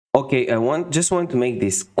Okay, just want to make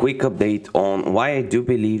this quick update on why I do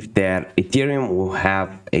believe that Ethereum will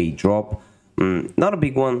have a drop. Not a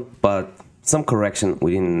big one, but some correction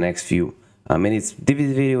within the next few minutes. This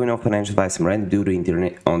video, no financial advice. I'm ready to do the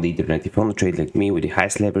internet on the internet. If you want to trade like me with the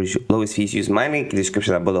highest leverage, lowest fees, use my link in the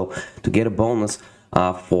description down below to get a bonus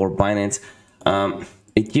for Binance.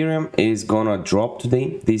 Ethereum is gonna drop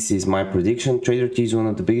today. This is my prediction. Trader T is one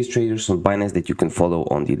of the biggest traders on Binance that you can follow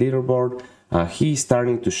on the leaderboard. He's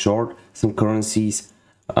starting to short some currencies.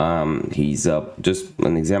 He's up, just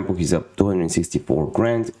an example, he's up 264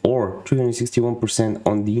 grand or 361%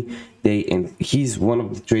 on the day, and he's one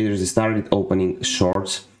of the traders that started opening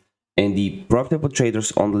shorts. And the profitable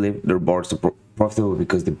traders on the leaderboards are profitable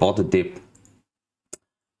because they bought the dip.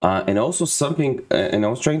 And also something, and I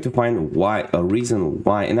was trying to find a reason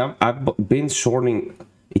why, and I've been shorting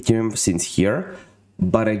Ethereum since here,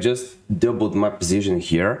 but I just doubled my position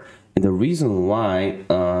here. And the reason why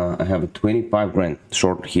I have a 25 grand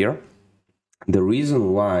short here, the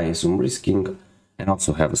reason why is I'm risking and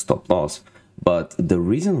also have a stop loss, but the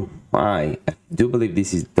reason why I do believe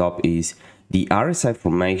this is top is the RSI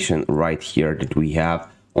formation right here that we have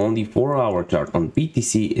on the 4-hour chart on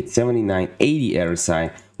BTC. It's 7980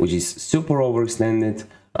 RSI, which is super overextended.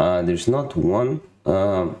 There's not one.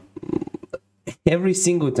 Every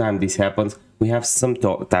single time this happens, we have some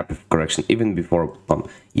type of correction, even before a pump.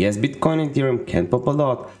 Yes, Bitcoin and Ethereum can pop a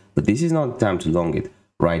lot, but this is not the time to long it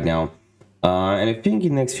right now. And I think in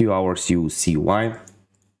the next few hours you will see why.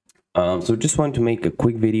 So just want to make a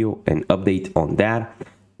quick video and update on that.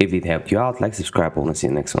 If it helped you out, like, subscribe. I want to see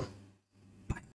you next one.